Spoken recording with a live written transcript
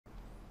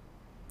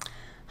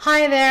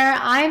Hi there,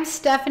 I'm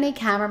Stephanie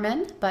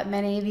Kammerman, but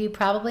many of you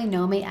probably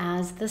know me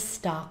as the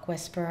Stock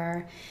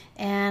Whisperer.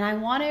 And I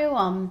want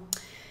to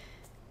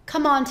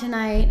come on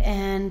tonight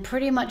and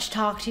pretty much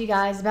talk to you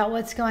guys about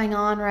what's going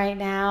on right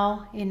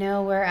now. You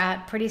know, we're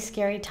at pretty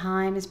scary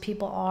times.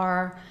 People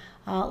are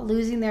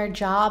losing their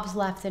jobs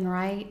left and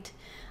right.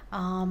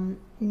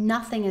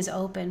 Nothing is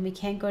open. We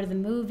can't go to the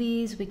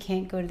movies. We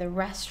can't go to the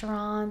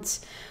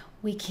restaurants.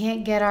 We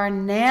can't get our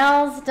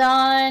nails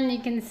done. You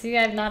can see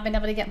I've not been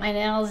able to get my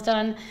nails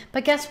done.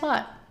 But guess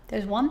what?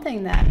 There's one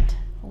thing that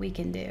we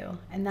can do,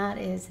 and that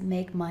is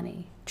make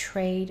money,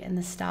 trade in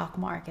the stock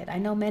market. I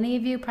know many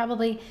of you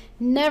probably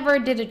never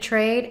did a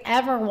trade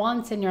ever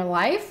once in your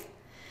life.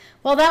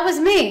 Well, that was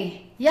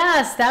me.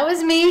 Yes, that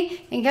was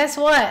me. And guess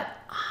what?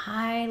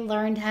 I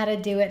learned how to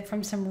do it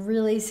from some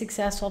really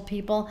successful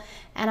people,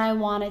 and I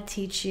want to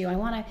teach you. I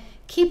want to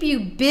keep you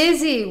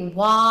busy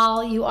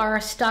while you are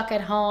stuck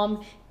at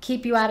home,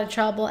 keep you out of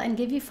trouble, and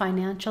give you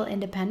financial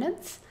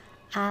independence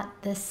at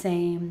the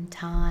same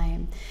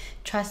time.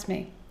 Trust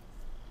me,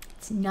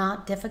 it's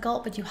not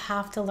difficult, but you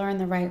have to learn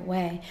the right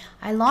way.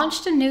 I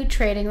launched a new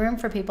trading room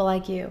for people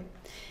like you.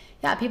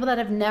 Yeah, people that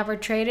have never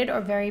traded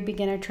or very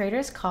beginner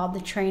traders, called the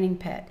Training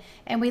Pit.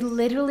 And we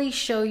literally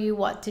show you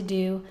what to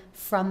do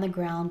from the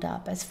ground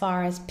up as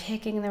far as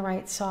picking the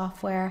right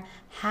software,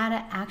 how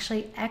to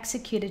actually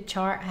execute a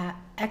chart,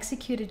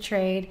 execute a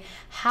trade,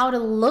 how to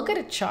look at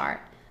a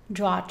chart,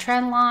 draw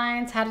trend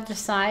lines, how to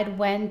decide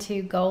when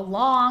to go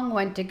long,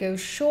 when to go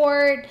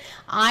short.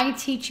 I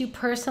teach you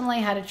personally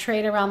how to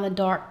trade around the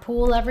dark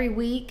pool every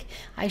week.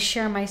 I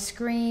share my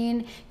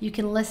screen. You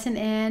can listen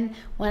in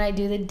when I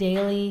do the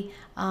daily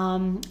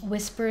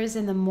whispers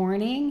in the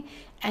morning,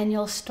 and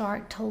you'll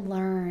start to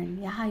learn.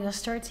 Yeah, you'll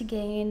start to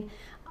gain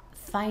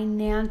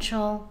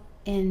financial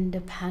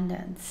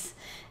independence.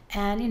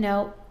 And you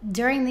know,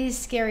 during these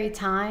scary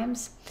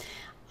times,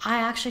 I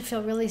actually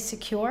feel really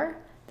secure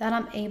that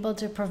I'm able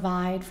to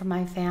provide for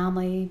my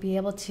family, be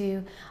able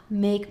to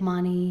make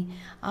money,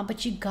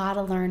 but you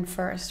gotta learn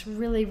first.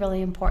 Really,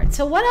 really important.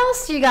 So what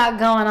else do you got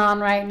going on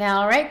right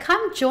now, right?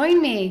 Come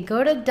join me.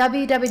 Go to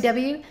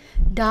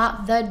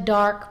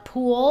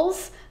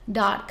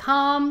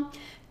www.thedarkpools.com.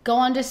 Go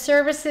under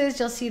services,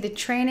 you'll see the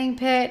Training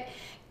Pit.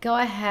 Go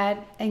ahead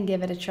and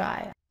give it a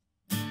try.